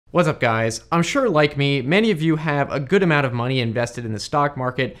What's up, guys? I'm sure, like me, many of you have a good amount of money invested in the stock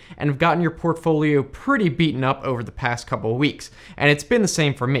market and have gotten your portfolio pretty beaten up over the past couple of weeks, and it's been the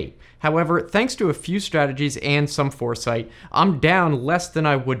same for me. However, thanks to a few strategies and some foresight, I'm down less than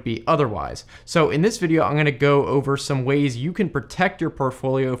I would be otherwise. So in this video, I'm going to go over some ways you can protect your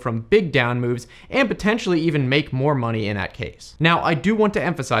portfolio from big down moves and potentially even make more money in that case. Now, I do want to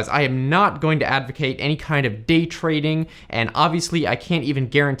emphasize, I am not going to advocate any kind of day trading, and obviously I can't even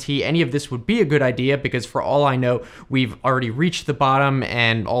guarantee any of this would be a good idea because for all I know, we've already reached the bottom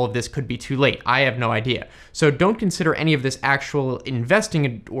and all of this could be too late. I have no idea. So don't consider any of this actual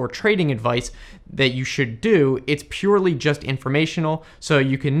investing or trading advice that you should do. It's purely just informational, so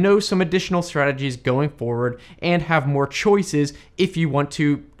you can know some additional strategies going forward and have more choices if you want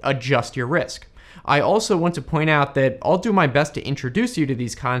to adjust your risk. I also want to point out that I'll do my best to introduce you to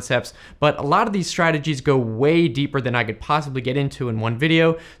these concepts, but a lot of these strategies go way deeper than I could possibly get into in one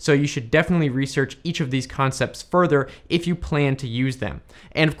video, so you should definitely research each of these concepts further if you plan to use them.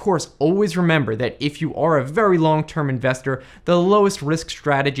 And of course, always remember that if you are a very long-term investor, the lowest risk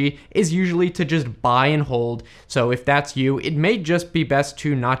strategy is usually to just buy and hold, so if that's you, it may just be best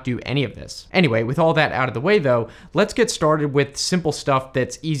to not do any of this. Anyway, with all that out of the way though, let's get started with simple stuff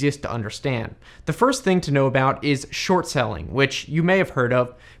that's easiest to understand. The first thing to know about is short selling, which you may have heard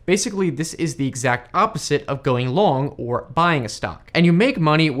of. Basically, this is the exact opposite of going long or buying a stock. And you make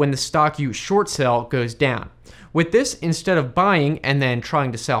money when the stock you short sell goes down. With this, instead of buying and then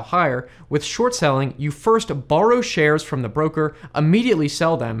trying to sell higher, with short selling, you first borrow shares from the broker, immediately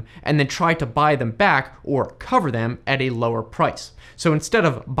sell them, and then try to buy them back or cover them at a lower price. So instead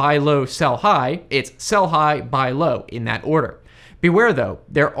of buy low, sell high, it's sell high, buy low in that order. Beware though,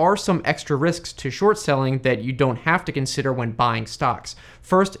 there are some extra risks to short selling that you don't have to consider when buying stocks.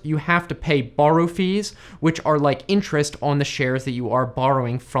 First, you have to pay borrow fees, which are like interest on the shares that you are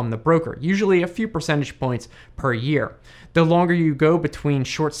borrowing from the broker, usually a few percentage points per year. The longer you go between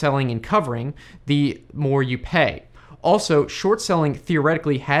short selling and covering, the more you pay. Also, short selling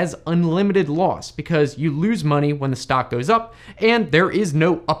theoretically has unlimited loss because you lose money when the stock goes up and there is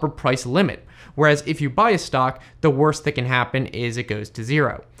no upper price limit. Whereas if you buy a stock, the worst that can happen is it goes to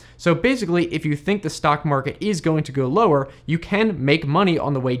zero. So basically, if you think the stock market is going to go lower, you can make money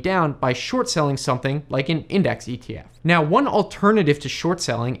on the way down by short selling something like an index ETF. Now, one alternative to short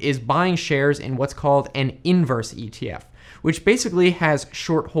selling is buying shares in what's called an inverse ETF, which basically has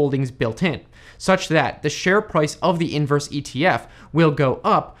short holdings built in, such that the share price of the inverse ETF will go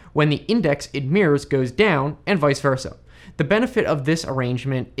up when the index it mirrors goes down and vice versa. The benefit of this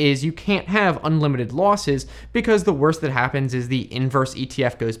arrangement is you can't have unlimited losses because the worst that happens is the inverse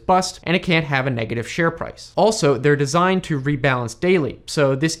ETF goes bust and it can't have a negative share price. Also, they're designed to rebalance daily,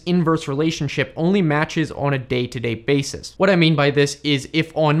 so this inverse relationship only matches on a day-to-day basis. What I mean by this is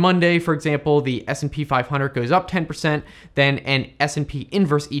if on Monday, for example, the S&P 500 goes up 10%, then an S&P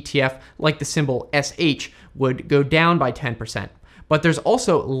inverse ETF like the symbol SH would go down by 10%. But there's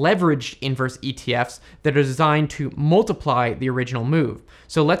also leveraged inverse ETFs that are designed to multiply the original move.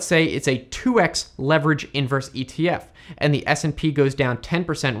 So let's say it's a 2x leverage inverse ETF and the S&P goes down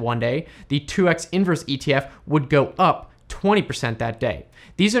 10% one day, the 2x inverse ETF would go up 20% that day.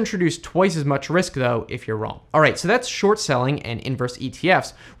 These introduce twice as much risk though if you're wrong. All right, so that's short selling and inverse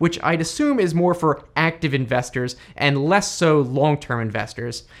ETFs, which I'd assume is more for active investors and less so long-term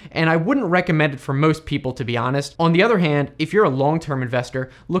investors. And I wouldn't recommend it for most people, to be honest. On the other hand, if you're a long-term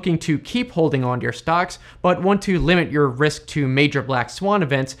investor looking to keep holding on to your stocks, but want to limit your risk to major black swan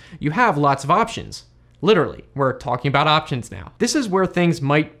events, you have lots of options. Literally, we're talking about options now. This is where things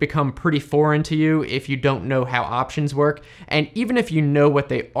might become pretty foreign to you if you don't know how options work, and even if you know what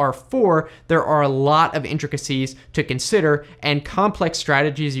they are for, there are a lot of intricacies to consider and complex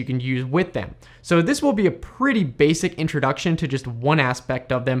strategies you can use with them. So this will be a pretty basic introduction to just one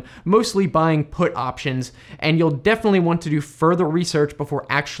aspect of them, mostly buying put options, and you'll definitely want to do further research before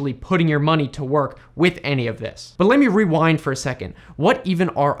actually putting your money to work with any of this. But let me rewind for a second. What even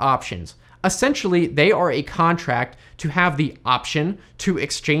are options? Essentially, they are a contract to have the option to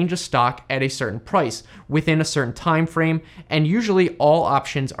exchange a stock at a certain price within a certain time frame, and usually all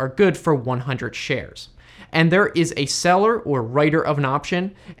options are good for 100 shares. And there is a seller or writer of an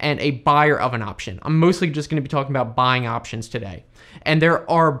option and a buyer of an option. I'm mostly just going to be talking about buying options today. And there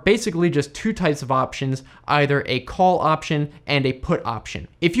are basically just two types of options, either a call option and a put option.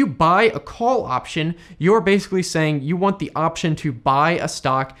 If you buy a call option, you're basically saying you want the option to buy a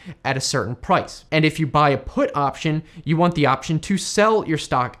stock at a certain price. And if you buy a put option, you want the option to sell your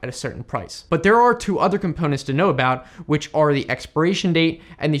stock at a certain price. But there are two other components to know about, which are the expiration date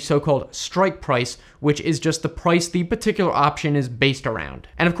and the so-called strike price, which is just the price the particular option is based around.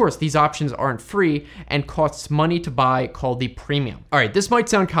 And of course, these options aren't free and costs money to buy, called the premium. All right, this might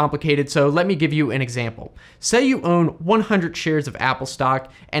sound complicated, so let me give you an example. Say you own 100 shares of Apple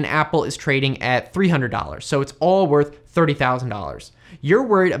stock and Apple is trading at $300, so it's all worth $30,000. You're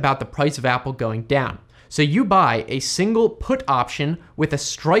worried about the price of Apple going down. So you buy a single put option with a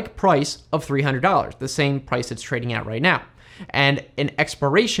strike price of $300, the same price it's trading at right now, and an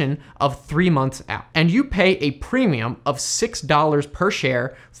expiration of 3 months out. And you pay a premium of $6 per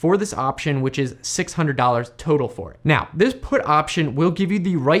share for this option, which is $600 total for it. Now, this put option will give you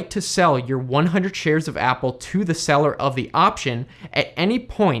the right to sell your 100 shares of Apple to the seller of the option at any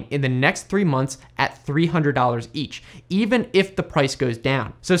point in the next 3 months at $300 each, even if the price goes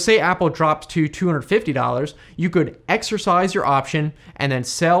down. So say Apple drops to $250, you could exercise your option and then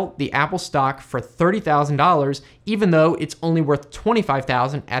sell the Apple stock for $30,000, even though it's only worth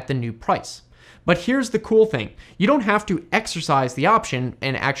 $25,000 at the new price. But here's the cool thing. You don't have to exercise the option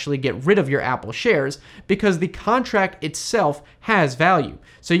and actually get rid of your Apple shares because the contract itself has value.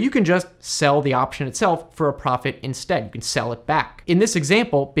 So you can just sell the option itself for a profit instead. You can sell it back. In this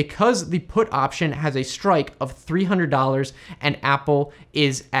example, because the put option has a strike of $300 and Apple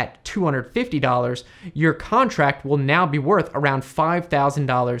is at $250, your contract will now be worth around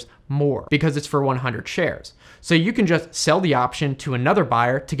 $5,000 more because it's for 100 shares. So you can just sell the option to another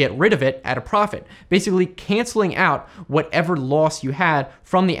buyer to get rid of it at a profit, basically canceling out whatever loss you had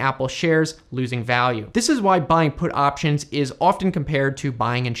from the Apple shares losing value. This is why buying put options is often compared to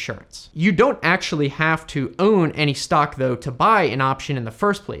buying insurance. You don't actually have to own any stock though to buy an option in the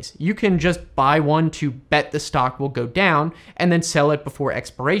first place. You can just buy one to bet the stock will go down and then sell it before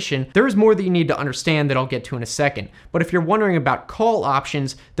expiration. There is more that you need to understand that I'll get to in a second. But if you're wondering about call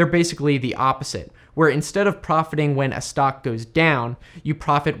options, they're basically the opposite, where instead of profiting when a stock goes down, you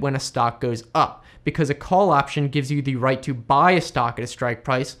profit when a stock goes up, because a call option gives you the right to buy a stock at a strike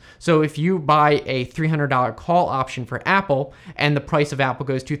price. So if you buy a $300 call option for Apple and the price of Apple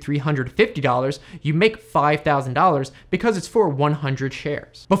goes to $350, you make $5,000 because it's for 100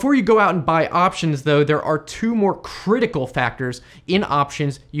 shares. Before you go out and buy options though, there are two more critical factors in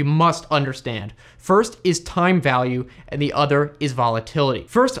options you must understand. First is time value and the other is volatility.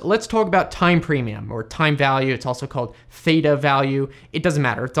 First, let's talk about time premium or time value. It's also called theta value. It doesn't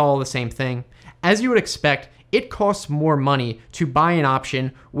matter, it's all the same thing. As you would expect, it costs more money to buy an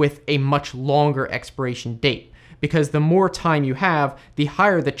option with a much longer expiration date, because the more time you have, the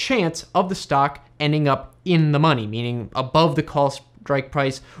higher the chance of the stock ending up in the money, meaning above the call strike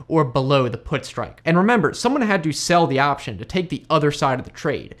price or below the put strike. And remember, someone had to sell the option to take the other side of the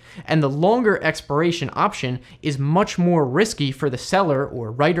trade, and the longer expiration option is much more risky for the seller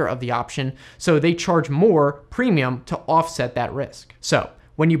or writer of the option, so they charge more premium to offset that risk. So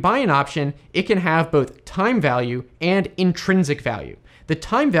when you buy an option, it can have both time value and intrinsic value. The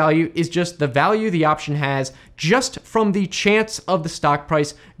time value is just the value the option has just from the chance of the stock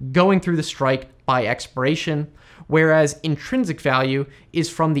price going through the strike by expiration, whereas intrinsic value is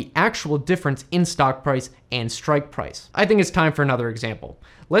from the actual difference in stock price and strike price. I think it's time for another example.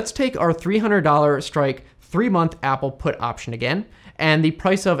 Let's take our $300 strike 3-month Apple put option again, and the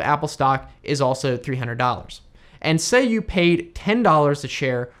price of Apple stock is also $300. And say you paid $10 a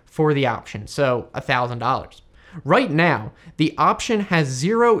share for the option, so $1,000. Right now, the option has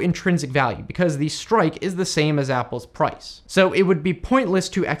zero intrinsic value because the strike is the same as Apple's price. So it would be pointless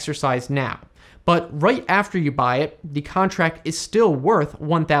to exercise now. But right after you buy it, the contract is still worth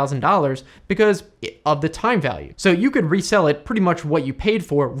 $1,000 because of the time value. So you could resell it pretty much what you paid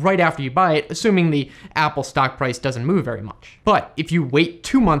for right after you buy it, assuming the Apple stock price doesn't move very much. But if you wait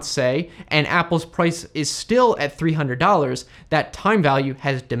 2 months, say, and Apple's price is still at $300, that time value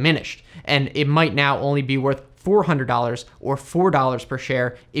has diminished, and it might now only be worth $400 or $4 per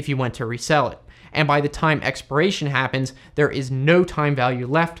share if you went to resell it. And by the time expiration happens, there is no time value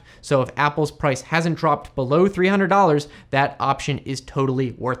left. So if Apple's price hasn't dropped below $300, that option is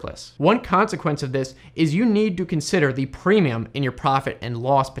totally worthless. One consequence of this is you need to consider the premium in your profit and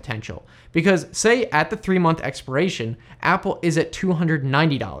loss potential. Because say at the 3-month expiration, Apple is at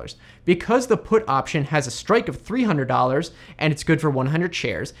 $290. Because the put option has a strike of $300 and it's good for 100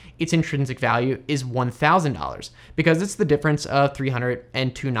 shares, its intrinsic value is $1,000 because it's the difference of 300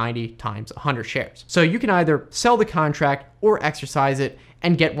 and 290 times 100 shares. So you can either sell the contract or exercise it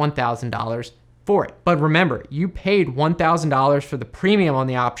and get $1,000 for it. But remember, you paid $1,000 for the premium on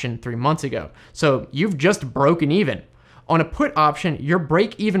the option 3 months ago, so you've just broken even. On a put option, your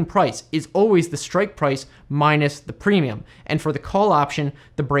break-even price is always the strike price minus the premium. And for the call option,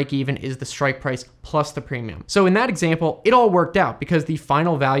 the break-even is the strike price plus the premium. So in that example, it all worked out because the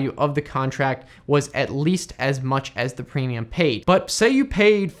final value of the contract was at least as much as the premium paid. But say you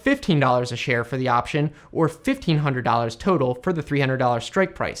paid $15 a share for the option or $1,500 total for the $300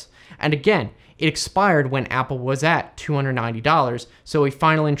 strike price. And again, it expired when Apple was at $290, so a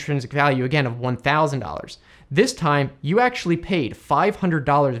final intrinsic value again of $1,000. This time, you actually paid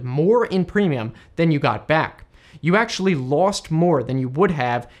 $500 more in premium than you got back. You actually lost more than you would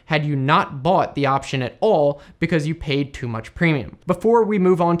have had you not bought the option at all because you paid too much premium. Before we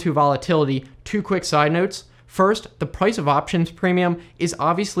move on to volatility, two quick side notes. First, the price of options premium is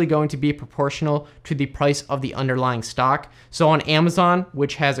obviously going to be proportional to the price of the underlying stock. So on Amazon,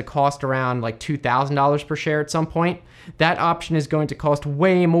 which has a cost around like $2,000 per share at some point, that option is going to cost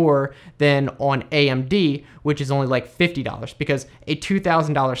way more than on AMD, which is only like $50, because a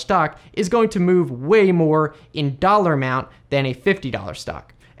 $2,000 stock is going to move way more in dollar amount than a $50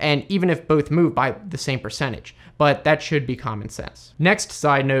 stock. And even if both move by the same percentage, but that should be common sense. Next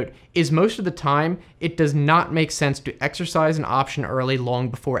side note is most of the time, it does not make sense to exercise an option early long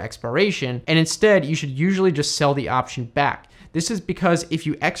before expiration, and instead you should usually just sell the option back. This is because if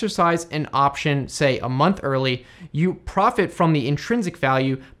you exercise an option, say a month early, you profit from the intrinsic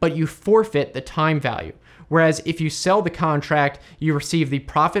value, but you forfeit the time value. Whereas if you sell the contract, you receive the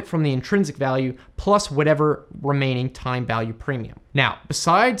profit from the intrinsic value plus whatever remaining time value premium. Now,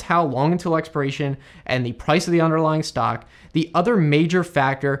 besides how long until expiration and the price of the underlying stock, the other major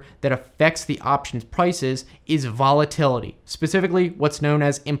factor that affects the options prices is volatility, specifically what's known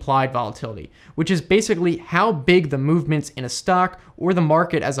as implied volatility, which is basically how big the movements in a stock or the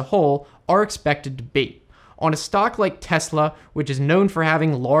market as a whole are expected to be. On a stock like Tesla, which is known for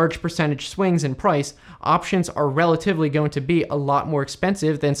having large percentage swings in price, options are relatively going to be a lot more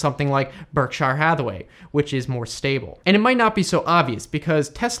expensive than something like Berkshire Hathaway, which is more stable. And it might not be so obvious because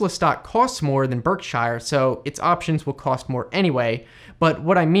Tesla stock costs more than Berkshire, so its options will cost more anyway. But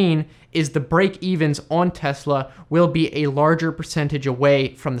what I mean is the break-evens on Tesla will be a larger percentage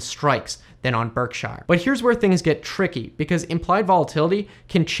away from the strikes than on Berkshire. But here's where things get tricky, because implied volatility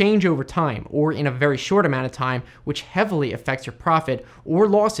can change over time or in a very short amount of time, which heavily affects your profit or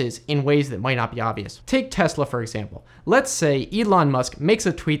losses in ways that might not be obvious. Take Tesla, for example. Let's say Elon Musk makes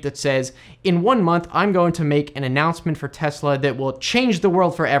a tweet that says, in 1 month, I'm going to make an announcement for Tesla that will change the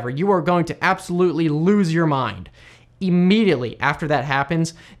world forever. You are going to absolutely lose your mind. Immediately after that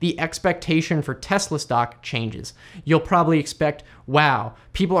happens, the expectation for Tesla stock changes. You'll probably expect, wow,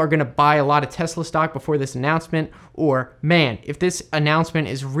 people are going to buy a lot of Tesla stock before this announcement, or man, if this announcement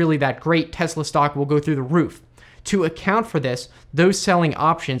is really that great, Tesla stock will go through the roof. To account for this, those selling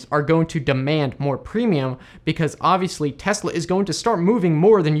options are going to demand more premium because obviously Tesla is going to start moving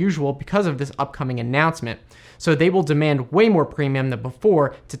more than usual because of this upcoming announcement. So they will demand way more premium than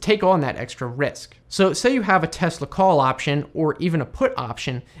before to take on that extra risk. So say you have a Tesla call option or even a put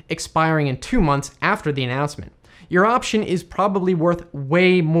option expiring in 2 months after the announcement. Your option is probably worth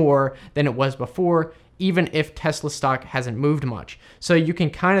way more than it was before, even if Tesla stock hasn't moved much. So you can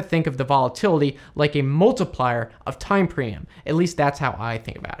kind of think of the volatility like a multiplier of time premium. At least that's how I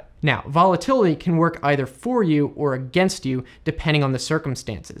think about it. Now, volatility can work either for you or against you depending on the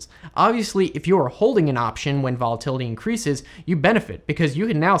circumstances. Obviously, if you are holding an option when volatility increases, you benefit because you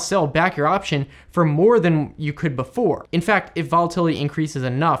can now sell back your option for more than you could before. In fact, if volatility increases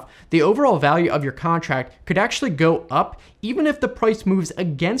enough, the overall value of your contract could actually go up even if the price moves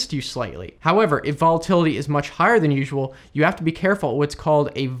against you slightly. However, if volatility is much higher than usual, you have to be careful of what's called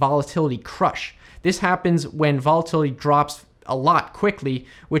a volatility crush. This happens when volatility drops a lot quickly,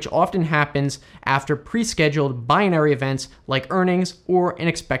 which often happens after pre-scheduled binary events like earnings or an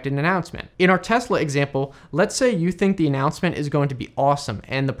expected announcement. In our Tesla example, let's say you think the announcement is going to be awesome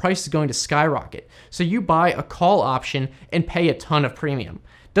and the price is going to skyrocket. So you buy a call option and pay a ton of premium.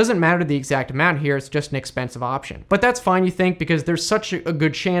 Doesn't matter the exact amount here, it's just an expensive option. But that's fine, you think, because there's such a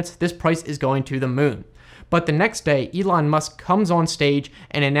good chance this price is going to the moon. But the next day, Elon Musk comes on stage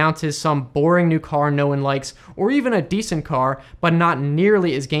and announces some boring new car no one likes, or even a decent car, but not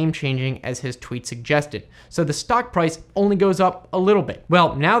nearly as game-changing as his tweet suggested. So the stock price only goes up a little bit.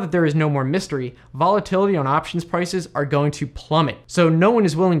 Well, now that there is no more mystery, volatility on options prices are going to plummet. So no one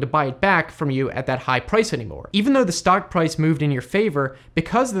is willing to buy it back from you at that high price anymore. Even though the stock price moved in your favor,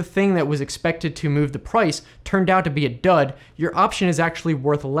 because the thing that was expected to move the price turned out to be a dud, your option is actually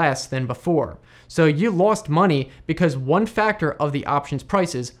worth less than before. So you lost money because one factor of the options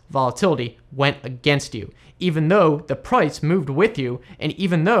prices, volatility, went against you, even though the price moved with you, and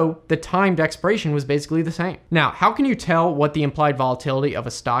even though the timed expiration was basically the same. Now, how can you tell what the implied volatility of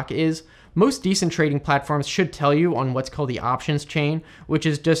a stock is? Most decent trading platforms should tell you on what's called the options chain, which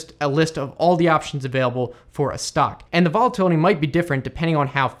is just a list of all the options available for a stock. And the volatility might be different depending on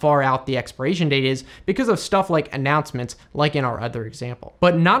how far out the expiration date is because of stuff like announcements, like in our other example.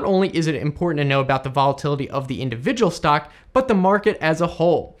 But not only is it important to know about the volatility of the individual stock, but the market as a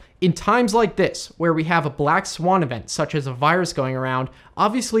whole. In times like this, where we have a black swan event, such as a virus going around,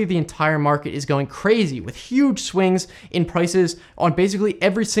 obviously the entire market is going crazy with huge swings in prices on basically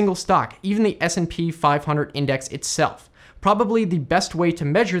every single stock, even the S&P 500 index itself. Probably the best way to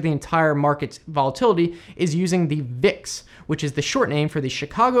measure the entire market's volatility is using the VIX, which is the short name for the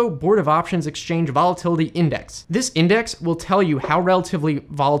Chicago Board of Options Exchange Volatility Index. This index will tell you how relatively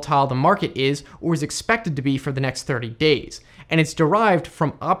volatile the market is or is expected to be for the next 30 days. And it's derived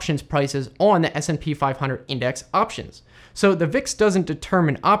from options prices on the S&P 500 index options. So the VIX doesn't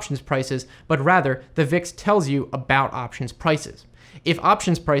determine options prices, but rather the VIX tells you about options prices. If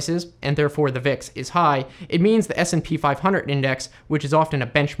options prices, and therefore the VIX, is high, it means the S&P 500 index, which is often a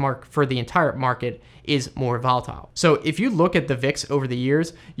benchmark for the entire market, is more volatile. So if you look at the VIX over the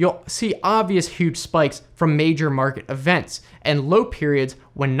years, you'll see obvious huge spikes from major market events and low periods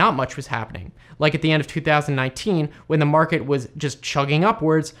when not much was happening. Like at the end of 2019, when the market was just chugging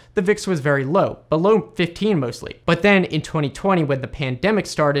upwards, the VIX was very low, below 15 mostly. But then in 2020, when the pandemic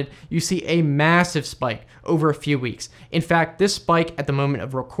started, you see a massive spike over a few weeks. In fact, this spike at the moment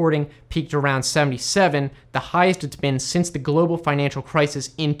of recording peaked around 77, the highest it's been since the global financial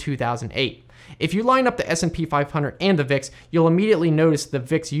crisis in 2008. If you line up the S&P 500 and the VIX, you'll immediately notice the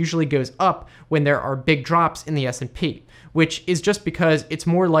VIX usually goes up when there are big drops in the S&P, which is just because it's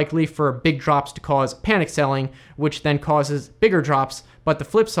more likely for big drops to cause panic selling, which then causes bigger drops, but the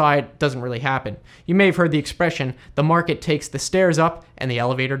flip side doesn't really happen. You may have heard the expression, the market takes the stairs up and the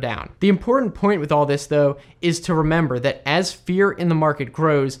elevator down. The important point with all this, though, is to remember that as fear in the market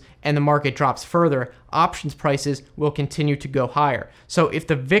grows and the market drops further, options prices will continue to go higher. So if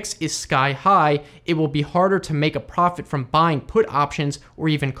the VIX is sky high, it will be harder to make a profit from buying put options or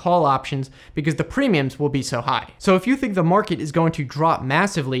even call options because the premiums will be so high. So if you think the market is going to drop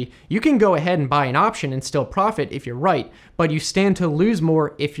massively, you can go ahead and buy an option and still profit if you're right, but you stand to lose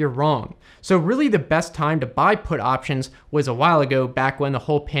more if you're wrong. So really the best time to buy put options was a while ago, back when the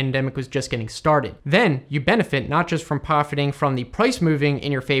whole pandemic was just getting started. Then you benefit not just from profiting from the price moving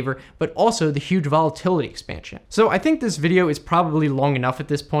in your favor, but also the huge volatility expansion. So I think this video is probably long enough at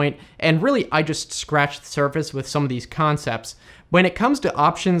this point, and really I just scratched the surface with some of these concepts. When it comes to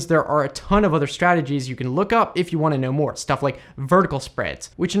options, there are a ton of other strategies you can look up if you want to know more. Stuff like vertical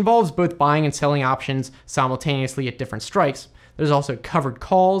spreads, which involves both buying and selling options simultaneously at different strikes. There's also covered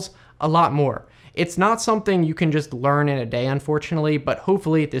calls, a lot more. It's not something you can just learn in a day, unfortunately, but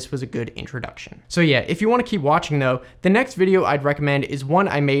hopefully this was a good introduction. So yeah, if you want to keep watching though, the next video I'd recommend is one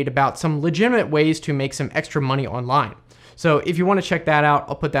I made about some legitimate ways to make some extra money online. So if you want to check that out,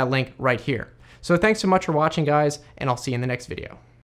 I'll put that link right here. So thanks so much for watching, guys, and I'll see you in the next video.